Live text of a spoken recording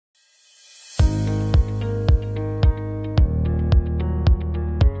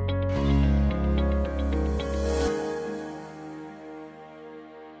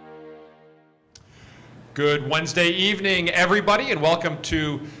Good Wednesday evening, everybody, and welcome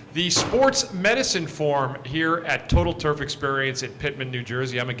to the Sports Medicine Forum here at Total Turf Experience in Pittman, New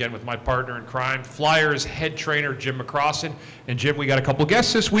Jersey. I'm again with my partner in crime, Flyers head trainer Jim McCrossin. And Jim, we got a couple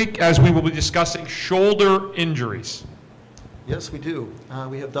guests this week as we will be discussing shoulder injuries. Yes, we do.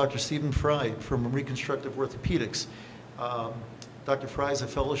 We have Dr. Stephen Frey from Reconstructive Orthopedics. Dr. Frey is a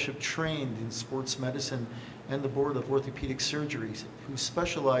fellowship trained in sports medicine and the Board of Orthopedic Surgeries, who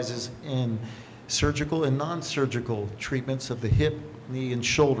specializes in surgical and non-surgical treatments of the hip, knee, and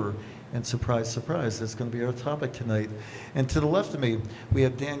shoulder. And surprise, surprise, that's going to be our topic tonight. And to the left of me, we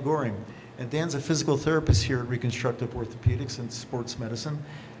have Dan Gorrin. And Dan's a physical therapist here at Reconstructive Orthopedics and Sports Medicine.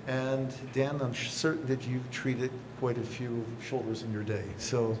 And Dan, I'm certain that you've treated quite a few shoulders in your day.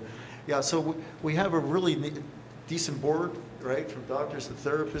 So, yeah, so we have a really decent board, right, from doctors to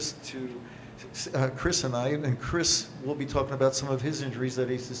therapists to Chris and I, and Chris will be talking about some of his injuries that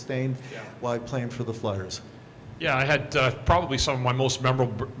he sustained while playing for the Flyers. Yeah, I had probably some of my most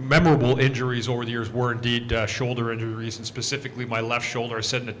memorable injuries over the years were indeed shoulder injuries, and specifically my left shoulder. I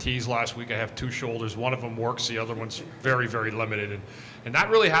said in the tease last week I have two shoulders. One of them works, the other one's very, very limited. And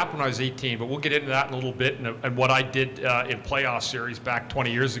that really happened when I was 18, but we'll get into that in a little bit and what I did in playoff series back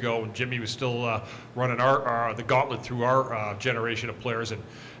 20 years ago when Jimmy was still running the gauntlet through our generation of players and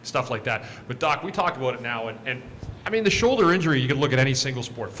stuff like that. But Doc, we talk about it now, and I mean, the shoulder injury, you can look at any single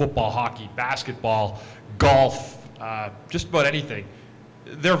sport, football, hockey, basketball, golf, just about anything.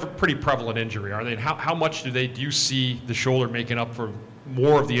 They're a pretty prevalent injury, are they? And how much do you see the shoulder making up for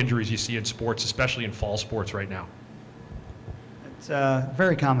more of the injuries you see in sports, especially in fall sports right now? It's a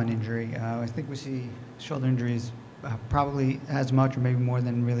very common injury. I think we see shoulder injuries probably as much or maybe more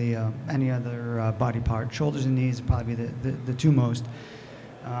than really any other body part. Shoulders and knees are probably the two most.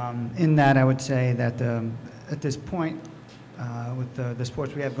 In that, I would say that at this point, with the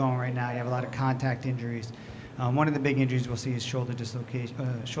sports we have going right now, you have a lot of contact injuries. One of the big injuries we'll see is shoulder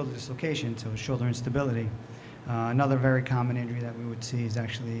dislocation, so shoulder instability. Another very common injury that we would see is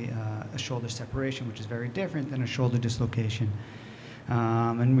actually a shoulder separation, which is very different than a shoulder dislocation.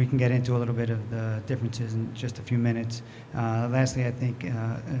 And we can get into a little bit of the differences in just a few minutes. Lastly, I think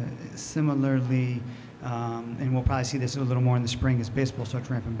similarly, and we'll probably see this a little more in the spring as baseball starts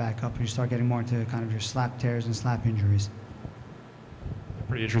ramping back up and you start getting more into kind of your slap tears and slap injuries.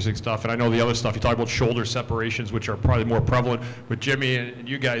 Pretty interesting stuff. And I know the other stuff, you talk about shoulder separations, which are probably more prevalent with Jimmy and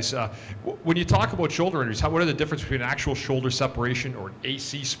you guys. When you talk about shoulder injuries, what are the difference between an actual shoulder separation or an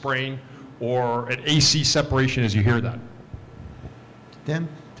AC sprain or an AC separation as you hear that? Dan,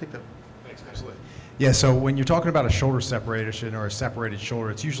 take that. Thanks, absolutely. Yeah, so when you're talking about a shoulder separation or a separated shoulder,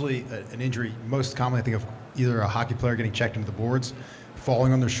 it's usually an injury. Most commonly I think of either a hockey player getting checked into the boards,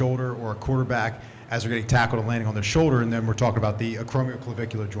 falling on their shoulder, or a quarterback as they're getting tackled and landing on their shoulder. And then we're talking about the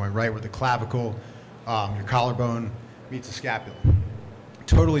acromioclavicular joint, right, where the clavicle, your collarbone meets the scapula.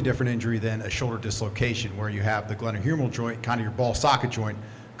 Totally different injury than a shoulder dislocation, where you have the glenohumeral joint, kind of your ball socket joint,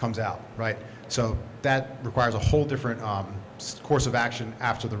 comes out, right? So that requires a whole different course of action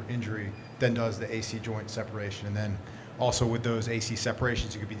after the injury than does the AC joint separation. And then also with those AC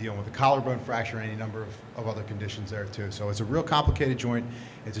separations, you could be dealing with a collarbone fracture and any number of other conditions there too. So it's a real complicated joint.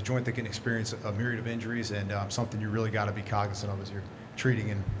 It's a joint that can experience a myriad of injuries, and something you really got to be cognizant of as you're treating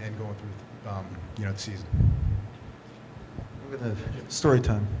and going through the season. We're going to story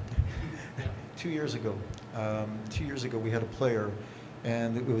time. 2 years ago, we had a player,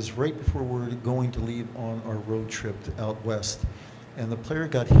 and it was right before we were going to leave on our road trip out west. And the player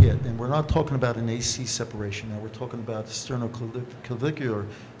got hit, and we're not talking about an AC separation now, we're talking about sternoclavicular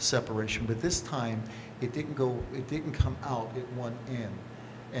separation, but this time it didn't come out, it went in,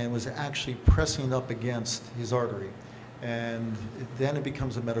 and was actually pressing up against his artery. And then it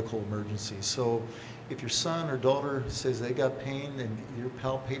becomes a medical emergency. So if your son or daughter says they got pain and you're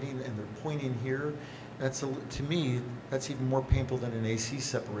palpating and they're pointing here, to me, that's even more painful than an AC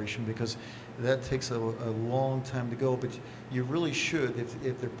separation, because that takes a long time to go. But you really should,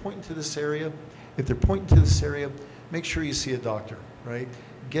 if they're pointing to this area, make sure you see a doctor, right?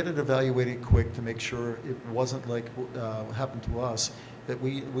 Get it evaluated quick to make sure it wasn't like what happened to us, that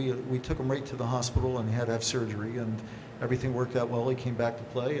we took him right to the hospital and he had to have surgery, and everything worked out well. He came back to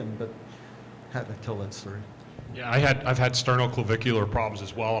play, but had to tell that story. Yeah, I've had sternoclavicular problems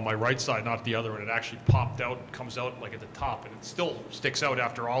as well on my right side, not the other, and it actually popped out and comes out like at the top, and it still sticks out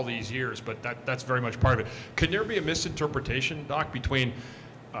after all these years, but that's very much part of it. Can there be a misinterpretation, Doc, between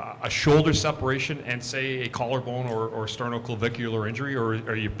a shoulder separation and, say, a collarbone or sternoclavicular injury, or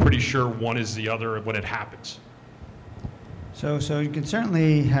are you pretty sure one is the other when it happens? So you can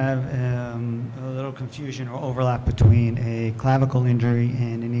certainly have a little confusion or overlap between a clavicle injury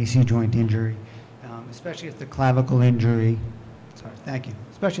and an AC joint injury. especially if the clavicle injury, sorry, thank you,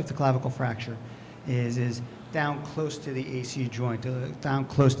 especially if the clavicle fracture is down close to the AC joint, down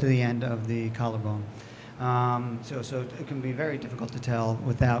close to the end of the collarbone. So it can be very difficult to tell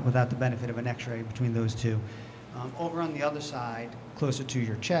without the benefit of an x-ray between those two. Over on the other side, closer to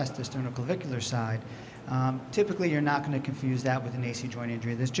your chest, the sternoclavicular side, typically you're not going to confuse that with an AC joint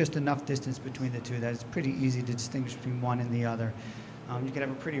injury. There's just enough distance between the two that it's pretty easy to distinguish between one and the other. You could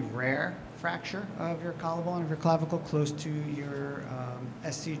have a pretty rare fracture of your collarbone, of your clavicle, close to your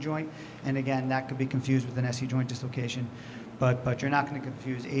SC joint, and again, that could be confused with an SC joint dislocation, but you're not going to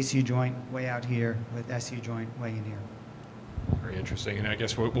confuse AC joint way out here with SC joint way in here. Very interesting, and I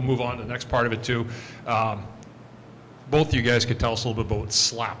guess we'll move on to the next part of it too. Both of you guys could tell us a little bit about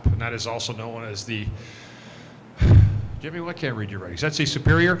SLAP, and that is also known as the, Jimmy, well, I can't read your writing. That's the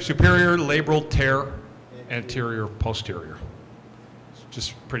superior labral tear anterior posterior. It's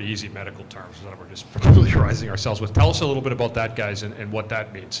just pretty easy medical terms that we're just familiarizing ourselves with. Tell us a little bit about that, guys, and what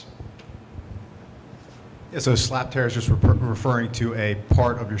that means. Yeah, so SLAP tear is just referring to a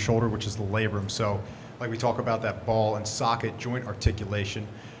part of your shoulder, which is the labrum. So like we talk about that ball and socket joint articulation,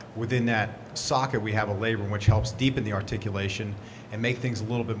 within that socket we have a labrum which helps deepen the articulation and make things a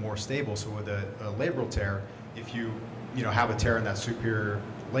little bit more stable. So with a labral tear, if you have a tear in that superior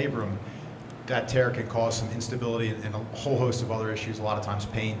labrum, that tear can cause some instability and a whole host of other issues, a lot of times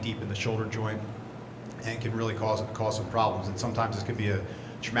pain deep in the shoulder joint, and can really cause some problems. And sometimes this could be a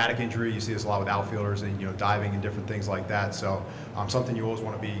traumatic injury. You see this a lot with outfielders and diving and different things like that. So something you always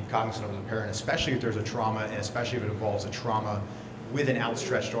want to be cognizant of as a parent, especially if there's a trauma, and especially if it involves a trauma with an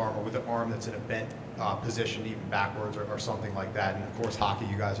outstretched arm or with an arm that's in a bent position, even backwards or something like that. And of course, hockey,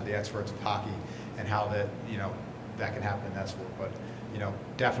 you guys are the experts of hockey and how that that can happen in that sport. But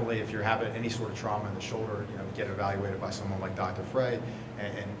definitely if you're having any sort of trauma in the shoulder, get evaluated by someone like Dr. Frey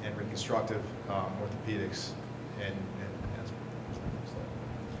and reconstructive orthopedics and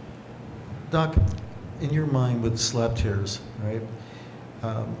Doc, in your mind with SLAP tears, right?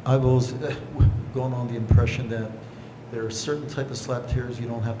 I've always gone on the impression that there are certain type of SLAP tears you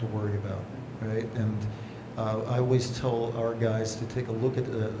don't have to worry about, right? And I always tell our guys to take a look at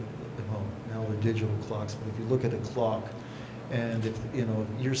now they're digital clocks, but if you look at a clock, and if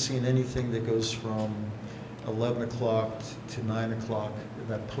you're seeing anything that goes from 11 o'clock to 9 o'clock,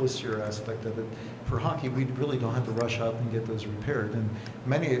 that posterior aspect of it, for hockey, we really don't have to rush out and get those repaired. And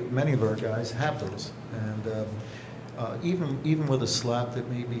many of our guys have those. And even with a SLAP that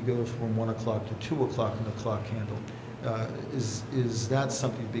maybe goes from 1 o'clock to 2 o'clock in the clock handle, is that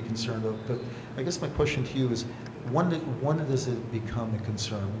something to be concerned of? But I guess my question to you is, when does it become a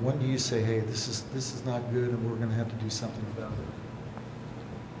concern? When do you say, hey, this is not good and we're going to have to do something about it?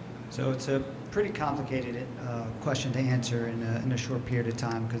 So it's a pretty complicated question to answer in a short period of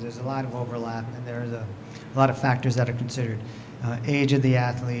time, because there's a lot of overlap and there's a lot of factors that are considered. Age of the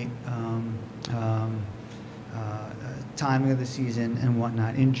athlete, timing of the season, and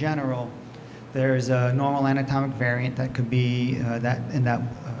whatnot. In general, there's a normal anatomic variant that could be in that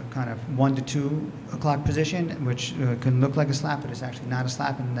kind of 1 to 2 o'clock position, which can look like a SLAP, but it's actually not a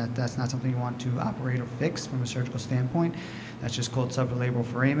SLAP, and that's not something you want to operate or fix from a surgical standpoint. That's just called supralabral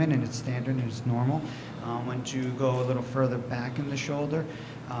foramen, and it's standard and it's normal. Once you go a little further back in the shoulder,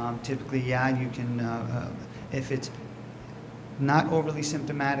 typically, yeah, you can, if it's not overly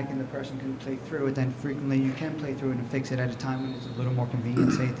symptomatic and the person can play through it, then frequently you can play through it and fix it at a time when it's a little more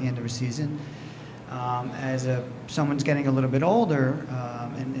convenient, say at the end of a season. As someone's getting a little bit older,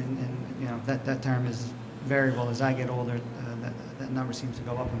 and that term is variable. As I get older, that number seems to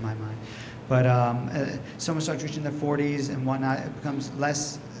go up in my mind. But someone starts reaching their 40s and whatnot, it becomes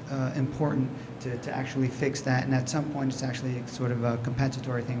less important to actually fix that. And at some point, it's actually sort of a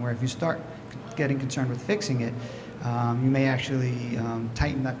compensatory thing where if you start getting concerned with fixing it, you may actually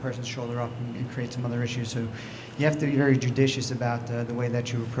tighten that person's shoulder up and create some other issues. So you have to be very judicious about the way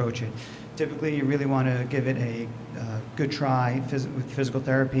that you approach it. Typically, you really want to give it a good try with physical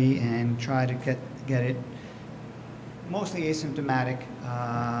therapy and try to get it mostly asymptomatic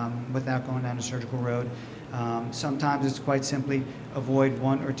without going down a surgical road. Sometimes it's quite simply avoid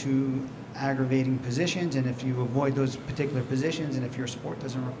 1 or 2 aggravating positions, and if you avoid those particular positions, and if your sport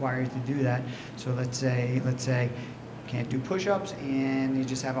doesn't require you to do that, so let's say you can't do push-ups and you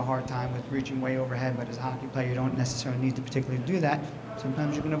just have a hard time with reaching way overhead, but as a hockey player you don't necessarily need to particularly do that,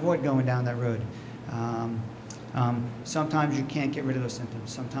 sometimes you can avoid going down that road. Sometimes you can't get rid of those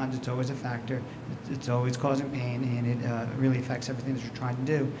symptoms. Sometimes it's always a factor. It's always causing pain, and it really affects everything that you're trying to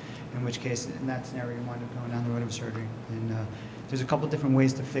do, in which case, in that scenario, you wind up going down the road of surgery. And there's a couple different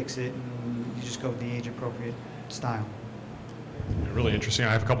ways to fix it, and you just go with the age-appropriate style. Really interesting.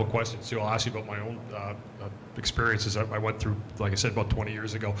 I have a couple of questions too. I'll ask you about my own experiences that I went through, like I said, about 20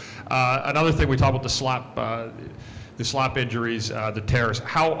 years ago. Another thing, we talked about the slap injuries, the tears.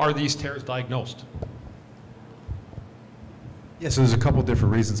 How are these tears diagnosed? Yeah, so there's a couple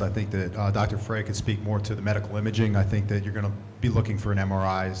different reasons. I think that Dr. Frey could speak more to the medical imaging. I think that you're going to be looking for an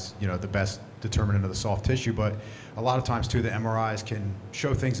MRI as, the best determinant of the soft tissue, but a lot of times too, the MRIs can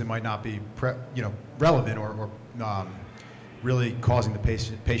show things that might not be relevant or really causing the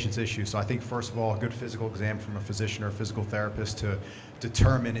patient's issues. So I think first of all, a good physical exam from a physician or a physical therapist to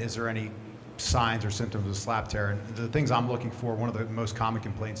determine is there any signs or symptoms of slap tear. And the things I'm looking for, one of the most common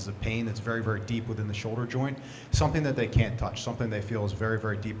complaints is a pain that's very, very deep within the shoulder joint, something that they can't touch, something they feel is very,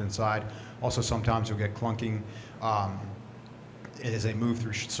 very deep inside. Also, sometimes you'll get clunking. As they move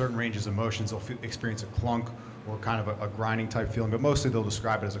through certain ranges of motions, they'll experience a clunk or kind of a grinding type feeling, but mostly they'll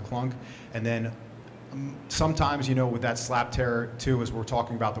describe it as a clunk. And then sometimes, with that slap tear too, as we're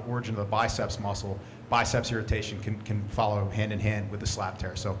talking about the origin of the biceps muscle, biceps irritation can follow hand in hand with the slap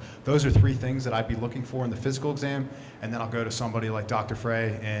tear. So those are three things that I'd be looking for in the physical exam, and then I'll go to somebody like Dr.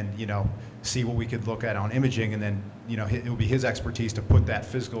 Frey and see what we could look at on imaging, and then it will be his expertise to put that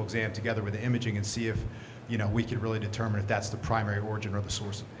physical exam together with the imaging and see if we could really determine if that's the primary origin or the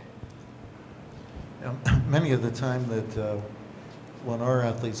source of pain. Many of the time that when our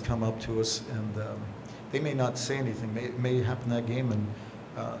athletes come up to us and they may not say anything, it may happen that game, and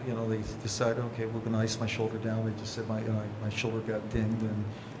they decide, okay, we're going to ice my shoulder down. They just said my shoulder got dinged, and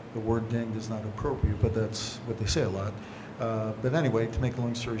the word dinged is not appropriate, but that's what they say a lot. But anyway, to make a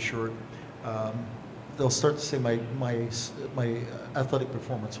long story short, they'll start to say my athletic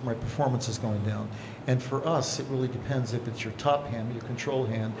performance, my performance is going down. And for us, it really depends if it's your top hand, your control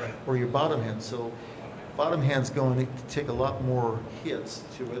hand, right, or your bottom hand. So bottom hand's going to take a lot more hits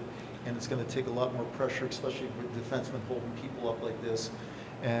to it, and it's going to take a lot more pressure, especially with defensemen holding people up like this.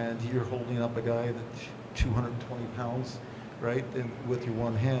 And you're holding up a guy that's 220 pounds, right, and with your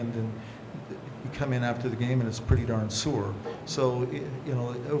one hand, and you come in after the game and it's pretty darn sore. So,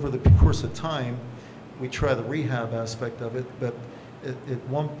 over the course of time, we try the rehab aspect of it, but at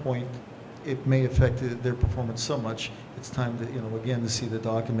one point, it may affect their performance so much, it's time to, again, to see the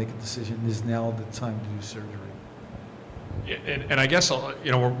doc and make a decision. Is now the time to do surgery? Yeah, and I guess,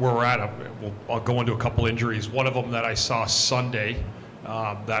 where we're at, I'll go into a couple injuries. One of them that I saw Sunday,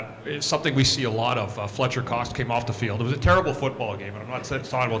 that is something we see a lot of. Fletcher Cox came off the field. It was a terrible football game, and I'm not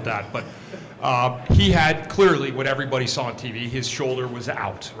talking about that, but he had clearly what everybody saw on TV. His shoulder was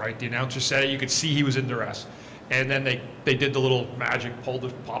out, right? The announcer said it. You could see he was in duress. And then they did the little magic,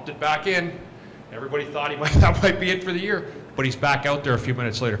 popped it back in. Everybody thought that might be it for the year, but he's back out there a few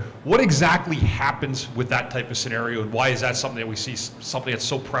minutes later. What exactly happens with that type of scenario, and why is that something that we see, something that's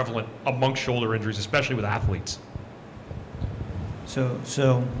so prevalent amongst shoulder injuries, especially with athletes? So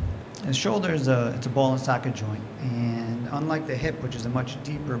the shoulder is it's a ball and socket joint, and unlike the hip, which is a much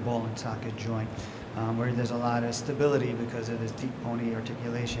deeper ball and socket joint, where there's a lot of stability because of this deep pony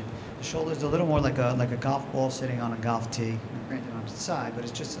articulation, the shoulder is a little more like a golf ball sitting on a golf tee, granted on its side, but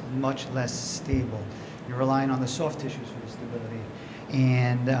it's just much less stable. You're relying on the soft tissues for the stability,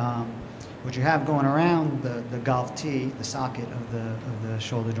 and what you have going around the golf tee, the socket of the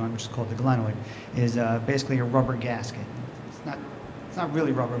shoulder joint, which is called the glenoid, is basically a rubber gasket. It's not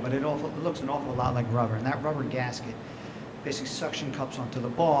really rubber, but it looks an awful lot like rubber. And that rubber gasket basically suction cups onto the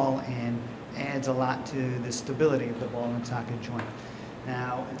ball and adds a lot to the stability of the ball and socket joint.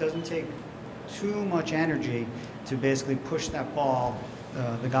 Now, it doesn't take too much energy to basically push that ball,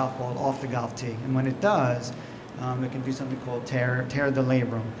 the golf ball, off the golf tee. And when it does, it can do something called tear the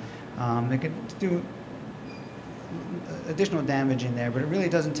labrum. It can do additional damage in there, but it really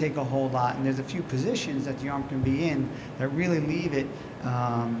doesn't take a whole lot. And there's a few positions that the arm can be in that really leave it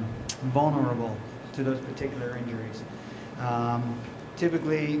vulnerable to those particular injuries.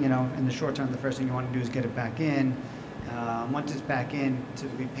 Typically, in the short term, the first thing you want to do is get it back in. Once it's back in,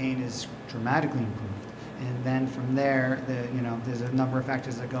 typically pain is dramatically improved. And then from there, there's a number of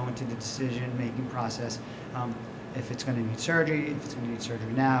factors that go into the decision-making process. If it's going to need surgery, if it's going to need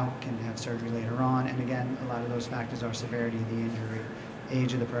surgery now, can have surgery later on. And again, a lot of those factors are severity of the injury,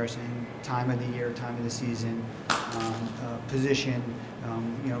 age of the person, time of the year, time of the season, position.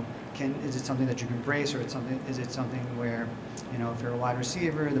 Is it something that you can brace, or is it something where, if you're a wide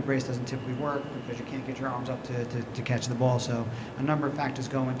receiver, the brace doesn't typically work because you can't get your arms up to catch the ball. So a number of factors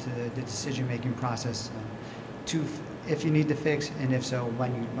go into the decision-making process if you need to fix, and if so,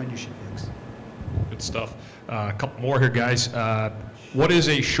 when you should fix. Good stuff. A couple more here, guys. What is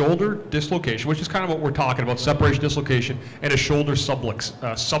a shoulder dislocation, which is kind of what we're talking about, separation dislocation, and a shoulder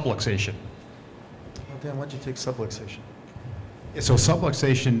subluxation? Well, Dan, why don't you take subluxation? So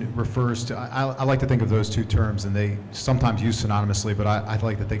subluxation refers to, I like to think of those two terms, and they sometimes used synonymously, but I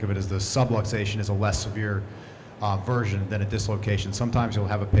like to think of it as the subluxation is a less severe version than a dislocation. Sometimes you'll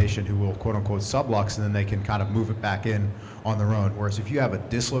have a patient who will quote unquote sublux, and then they can kind of move it back in on their own. Whereas if you have a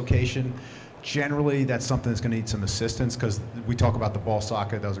dislocation, generally that's something that's going to need some assistance, because we talk about the ball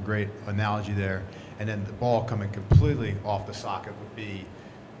socket. That was a great analogy there. And then the ball coming completely off the socket would be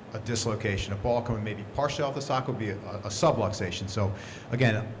a dislocation. A ball coming maybe partially off the socket would be a subluxation. So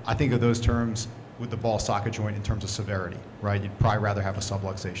again, I think of those terms with the ball socket joint in terms of severity, right? You'd probably rather have a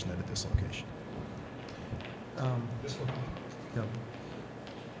subluxation than a dislocation. Yeah.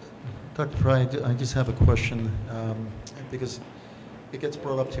 Dr. Frey, I just have a question, because it gets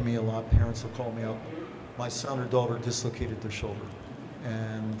brought up to me a lot. Parents will call me up. My son or daughter dislocated their shoulder,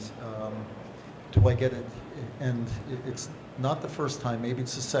 and do I get it? And it's not the first time, maybe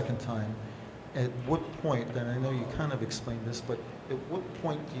it's the second time. At what point, and I know you kind of explained this, but at what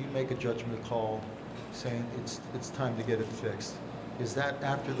point do you make a judgment call saying it's time to get it fixed? Is that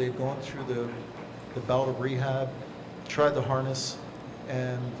after they've gone through the bout of rehab, tried the harness,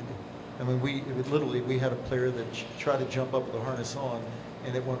 and I mean, we had a player that tried to jump up with the harness on,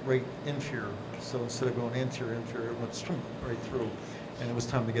 and it went right inferior. So instead of going anterior, it went right through, and it was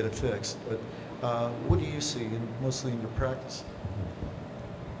time to get it fixed. But what do you see, mostly in your practice?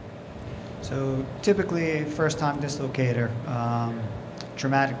 So typically, first-time dislocator,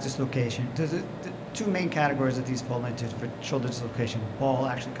 traumatic dislocation. There's the two main categories that these fall into for shoulder dislocation. Ball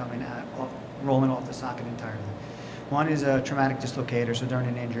actually coming rolling off the socket entirely. One is a traumatic dislocator, so during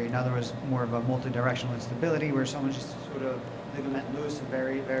an injury. Another is more of a multi-directional instability, where someone's just sort of ligament loose and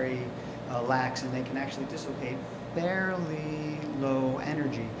very, very lax, and they can actually dislocate fairly low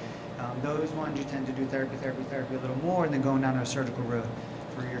energy. Those ones you tend to do therapy a little more, and then going down a surgical route.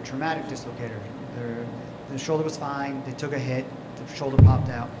 For your traumatic dislocator, the shoulder was fine, they took a hit, the shoulder popped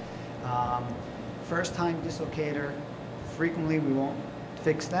out. First time dislocator, frequently we won't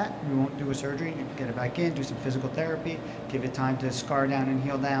fix that. We won't do a surgery. You get it back in, do some physical therapy, give it time to scar down and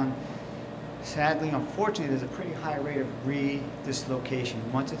heal down. Sadly, unfortunately, there's a pretty high rate of re-dislocation.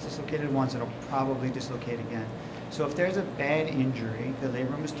 Once it's dislocated once, it'll probably dislocate again. So if there's a bad injury, the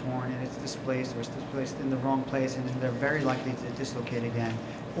labrum is torn and it's displaced, or it's displaced in the wrong place, and then they're very likely to dislocate again,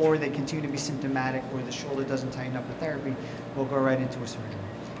 or they continue to be symptomatic, or the shoulder doesn't tighten up with therapy, we'll go right into a surgery.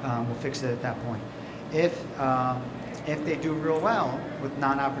 We'll fix it at that point. If they do real well with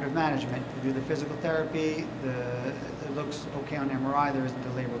non-operative management, they do the physical therapy, it looks okay on MRI, there isn't a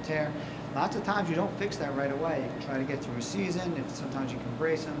labral tear. Lots of times you don't fix that right away. You can try to get through a season, sometimes you can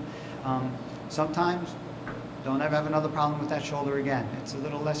brace them. Sometimes don't ever have another problem with that shoulder again. It's a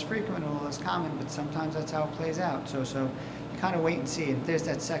little less frequent, a little less common, but sometimes that's how it plays out. So you kind of wait and see. If there's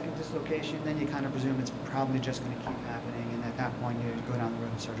that second dislocation, then you kind of presume it's probably just going to keep happening, and at that point you go down the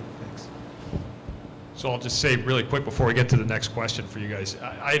road of surgical fix. So I'll just say really quick before we get to the next question for you guys.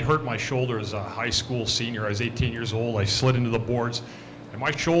 I had hurt my shoulder as a high school senior. I was 18 years old. I slid into the boards. And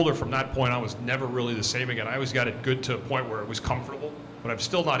my shoulder from that point on was never really the same again. I always got it good to a point where it was comfortable, but I'm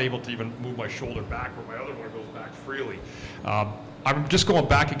still not able to even move my shoulder back where my other one goes back freely. I'm just going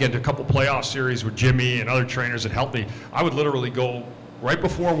back again to a couple playoff series with Jimmy and other trainers that helped me. I would literally go right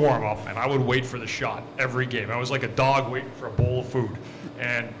before warm-up and I would wait for the shot every game. I was like a dog waiting for a bowl of food.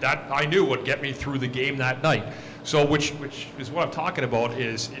 And that I knew would get me through the game that night. So which is what I'm talking about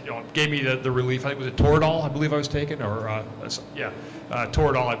is, it gave me the relief. I think it was Toradol, I believe I was taking, or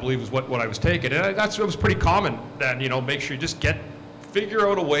Toradol, I believe was what I was taking. And it was pretty common then, make sure you just figure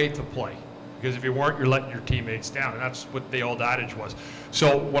out a way to play. Because if you weren't, you're letting your teammates down. And that's what the old adage was.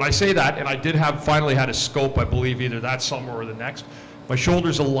 So when I say that, and I did finally had a scope, I believe either that summer or the next, my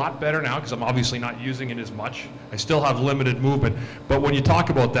shoulder's a lot better now because I'm obviously not using it as much. I still have limited movement. But when you talk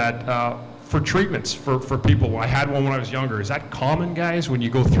about that, for treatments for people, I had one when I was younger. Is that common, guys, when you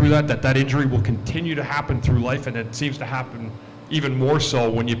go through that injury will continue to happen through life, and it seems to happen even more so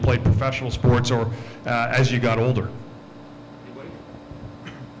when you played professional sports or as you got older? Anybody?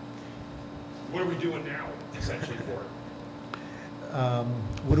 What are we doing now, essentially, for it?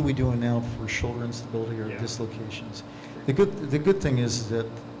 What are we doing now for shoulder instability or dislocations? The good thing is that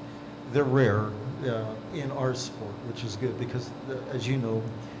they're rare in our sport, which is good because, as you know,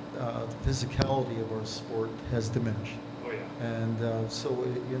 the physicality of our sport has diminished. Oh yeah. And so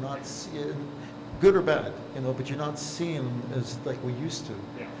you're not seeing, good or bad, but you're not seeing them as like we used to.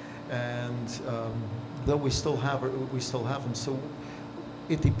 Yeah. And though we still have them. So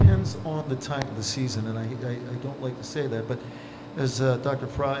it depends on the time of the season, and I don't like to say that, but as Dr.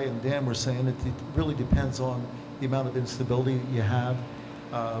 Frey and Dan were saying, it really depends on the amount of instability you have.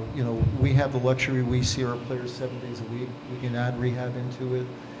 You know, we have the luxury, we see our players 7 days a week. We can add rehab into it.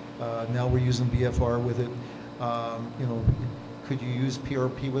 Now we're using BFR with it. You know, could you use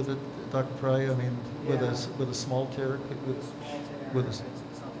PRP with it, Dr. Frey? I mean, Yeah. with a small tear? With a, It's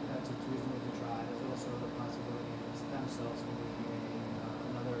something that's reasonable to try. There's also the possibility of stem cells can be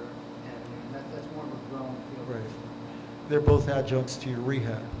another avenue. That's more of a growing field. right. They're both adjuncts to your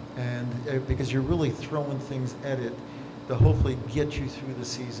rehab. And because you're really throwing things at it to hopefully get you through the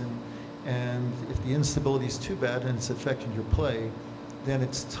season. And if the instability is too bad and it's affecting your play, then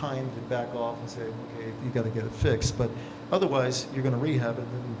it's time to back off and say, okay, you got to get it fixed. But otherwise, you're going to rehab it.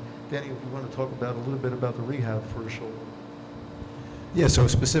 And Danny, if you want to talk about a little bit about the rehab for a shoulder. Yeah, so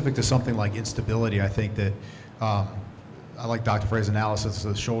specific to something like instability, I think that I like Dr. Frey's analysis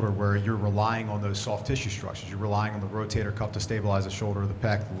of the shoulder where you're relying on those soft tissue structures. You're relying on the rotator cuff to stabilize the shoulder, the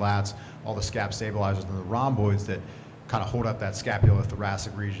pec, the lats, all the scap stabilizers, and the rhomboids that kind of hold up that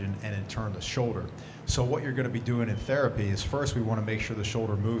scapulothoracic region and in turn the shoulder. So what you're going to be doing in therapy is first we want to make sure the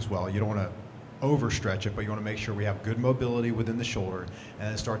shoulder moves well. You don't want to overstretch it, but you want to make sure we have good mobility within the shoulder and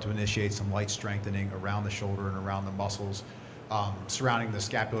then start to initiate some light strengthening around the shoulder and around the muscles surrounding the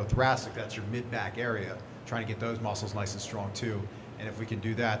scapulothoracic. That's your mid-back area, trying to get those muscles nice and strong too. And if we can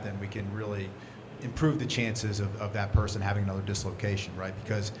do that, then we can really improve the chances of that person having another dislocation, right?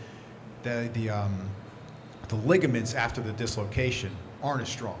 Because the ligaments after the dislocation aren't as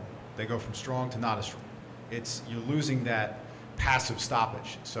strong. They go from strong to not as strong. You're losing that passive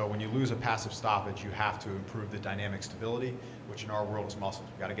stoppage. So when you lose a passive stoppage, you have to improve the dynamic stability, which in our world is muscles.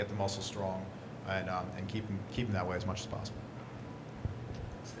 We've got to get the muscles strong and keep them that way as much as possible.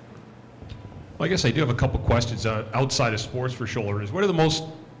 Well, I guess I do have a couple questions outside of sports for shoulders. What are the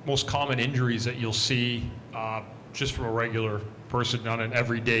most common injuries that you'll see just from a regular person on an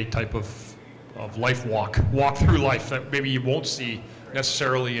everyday type of life walk through life that maybe you won't see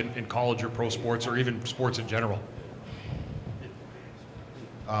necessarily in college or pro sports or even sports in general?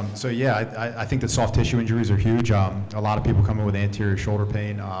 So yeah, I think that soft tissue injuries are huge. A lot of people come in with anterior shoulder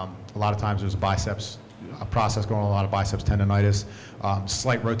pain. A lot of times there's a process going on, a lot of biceps tendonitis,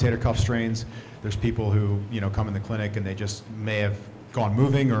 slight rotator cuff strains. There's people who come in the clinic and they just may have gone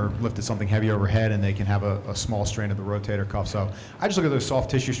moving or lifted something heavy overhead and they can have a small strain of the rotator cuff. So I just look at those soft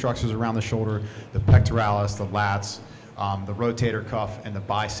tissue structures around the shoulder, the pectoralis, the lats, the rotator cuff, and the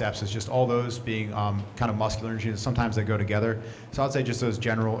biceps, is just all those being kind of muscular injuries. Sometimes they go together. So I'd say just those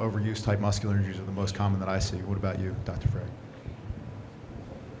general overuse type muscular injuries are the most common that I see. What about you, Dr. Frey?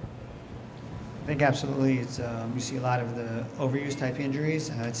 I think absolutely it's, you see a lot of the overuse type injuries.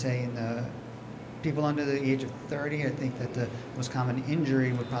 I'd say in the people under the age of 30, I think that the most common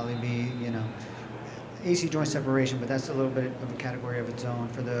injury would probably be, AC joint separation, but that's a little bit of a category of its own.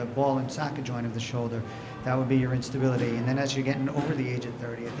 For the ball and socket joint of the shoulder, that would be your instability. And then as you're getting over the age of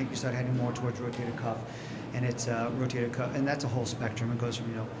 30, I think you start heading more towards rotator cuff. And it's rotator cuff, and that's a whole spectrum. It goes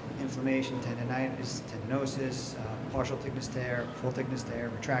from, inflammation, tendinitis, tendinosis, partial thickness tear, full thickness tear,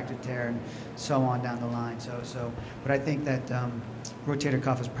 retracted tear, and so on down the line. But I think that rotator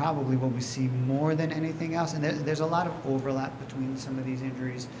cuff is probably what we see more than anything else. And there's a lot of overlap between some of these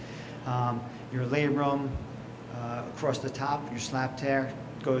injuries. Your labrum across the top, your slap tear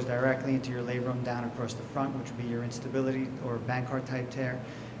goes directly into your labrum down across the front, which would be your instability or Bankart type tear.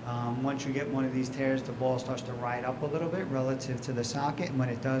 Once you get one of these tears, the ball starts to ride up a little bit relative to the socket, and when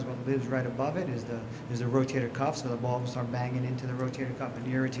it does, what lives right above it is the rotator cuff, so the ball will start banging into the rotator cuff and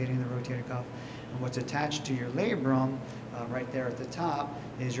irritating the rotator cuff. And what's attached to your labrum, right there at the top,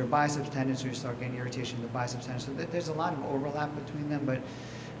 is your biceps tendon, so you start getting irritation in the biceps tendon. So there's a lot of overlap between them, but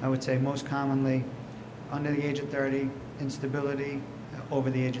I would say most commonly, under the age of 30, instability,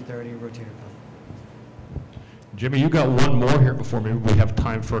 over the age of 30, rotator cuff. Jimmy, you got one more here before maybe we have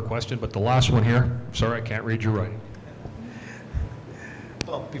time for a question, but the last one here, sorry, I can't read your writing.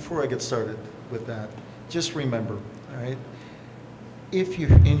 Well, before I get started with that, just remember, all right, if you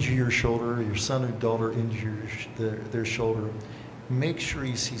injure your shoulder, or your son or daughter injures their shoulder, make sure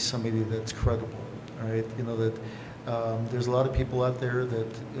you see somebody that's credible, all right? There's a lot of people out there that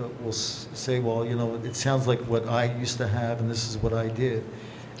will say, well, it sounds like what I used to have and this is what I did.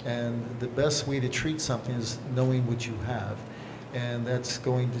 And the best way to treat something is knowing what you have. And that's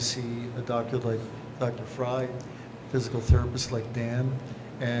going to see a doctor like Dr. Frey, physical therapist like Dan,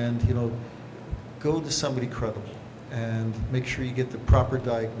 and go to somebody credible and make sure you get the proper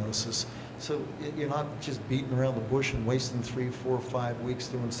diagnosis. So you're not just beating around the bush and wasting 3, 4, 5 weeks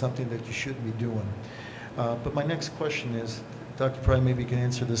doing something that you shouldn't be doing. But my next question is, Dr. Frey, maybe you can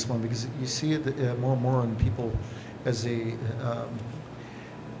answer this one, because you see it more and more in people as they're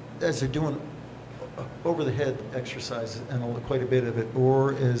doing over-the-head exercise, and quite a bit of it,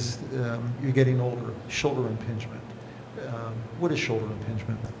 or as you're getting older, shoulder impingement. What is shoulder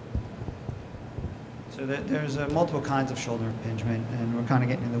impingement? So there's multiple kinds of shoulder impingement, and we're kind of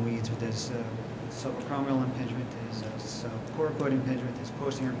getting in the weeds with this. Subacromial impingement, there's coracoid impingement, there's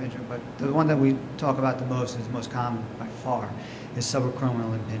posterior impingement, but the one that we talk about the most, is the most common by far, is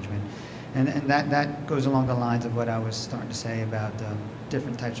subacromial impingement. And that goes along the lines of what I was starting to say about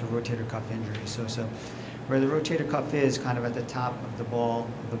different types of rotator cuff injuries. So where the rotator cuff is kind of at the top of the ball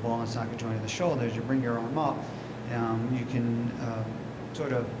and socket joint of the shoulder, as you bring your arm up, you can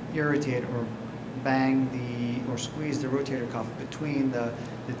sort of irritate or bang or squeeze the rotator cuff between the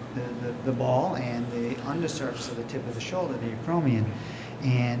ball and the undersurface of the tip of the shoulder, the acromion,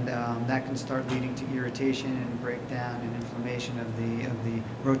 and that can start leading to irritation and breakdown and inflammation of the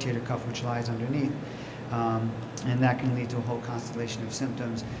rotator cuff, which lies underneath, and that can lead to a whole constellation of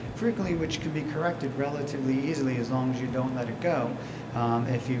symptoms, frequently which can be corrected relatively easily as long as you don't let it go.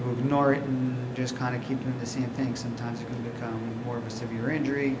 If you ignore it and just kind of keep doing the same thing, sometimes it can become more of a severe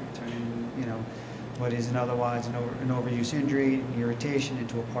injury, turning what is otherwise an overuse injury, an irritation,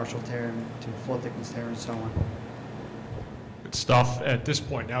 into a partial tear, into a full thickness tear, and so on. Good stuff. At this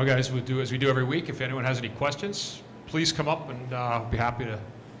point now, guys, we'll do as we do every week. If anyone has any questions, please come up, and I'll be happy to.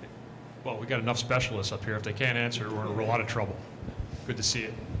 Well, we got enough specialists up here. If they can't answer, we're in a lot of trouble. Good to see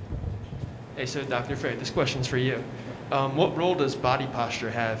you. Hey, so Dr. Frey, this question's for you. What role does body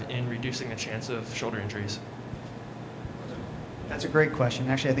posture have in reducing the chance of shoulder injuries? That's a great question.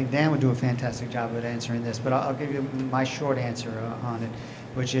 Actually, I think Dan would do a fantastic job of answering this, but I'll give you my short answer on it,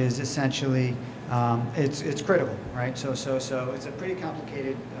 which is essentially it's critical, right? So it's a pretty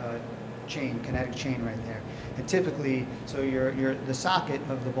complicated kinetic chain right there. And typically, so the socket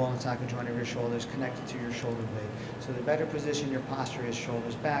of the ball and socket joint of your shoulder is connected to your shoulder blade. So the better position your posture is,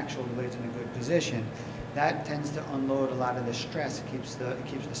 shoulders back, shoulder blades in a good position, that tends to unload a lot of the stress. It keeps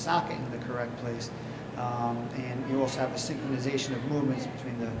the socket in the correct place. And you also have a synchronization of movements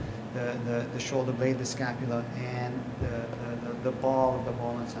between the shoulder blade, the scapula, and the ball of the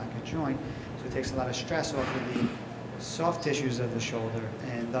ball and socket joint. So it takes a lot of stress off of the soft tissues of the shoulder,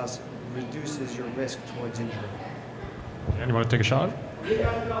 and thus reduces your risk towards injury. Dan, you want to take a shot?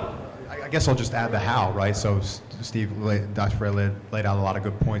 I guess I'll just add the how, right? So Dr. Frey laid out a lot of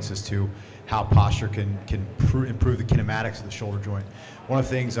good points as to how posture can improve the kinematics of the shoulder joint. One of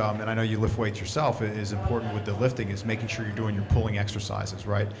the things, and I know you lift weights yourself, is important with the lifting is making sure you're doing your pulling exercises,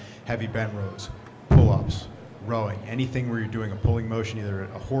 right? Heavy bent rows, pull-ups, rowing, anything where you're doing a pulling motion, either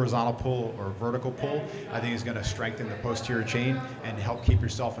a horizontal pull or a vertical pull, I think is going to strengthen the posterior chain and help keep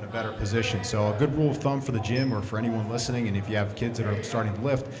yourself in a better position. So a good rule of thumb for the gym or for anyone listening, and if you have kids that are starting to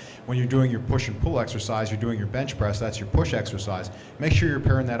lift, when you're doing your push and pull exercise, you're doing your bench press, that's your push exercise, make sure you're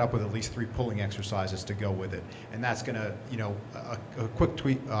pairing that up with at least 3 pulling exercises to go with it. And that's going to, a quick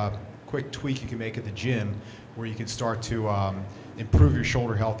tweak you can make at the gym where you can start to improve your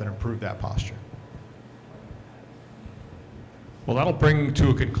shoulder health and improve that posture. Well, that'll bring to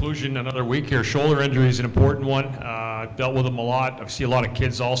a conclusion another week here. Shoulder injury is an important one. I've dealt with them a lot. I see a lot of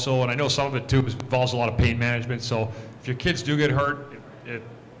kids also, and I know some of it too involves a lot of pain management. So if your kids do get hurt, it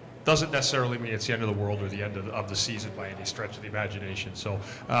doesn't necessarily mean it's the end of the world or the end of the season by any stretch of the imagination. So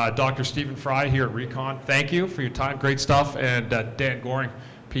Dr. Stephen Frey here at Recon, thank you for your time. Great stuff. And Dan Gorrin,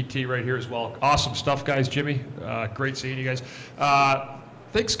 PT right here as well. Awesome stuff, guys. Jimmy, great seeing you guys.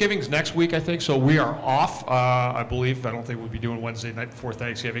 Thanksgiving's next week, I think, so we are off, I believe. I don't think we'll be doing Wednesday night before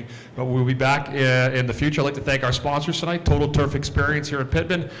Thanksgiving, but we'll be back in the future. I'd like to thank our sponsors tonight, Total Turf Experience here in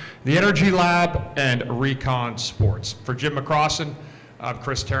Pittman, the Energy Lab, and Recon Sports. For Jim McCrossin, I'm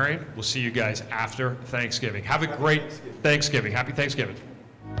Chris Therien. We'll see you guys after Thanksgiving. Have a great Thanksgiving. Happy Thanksgiving.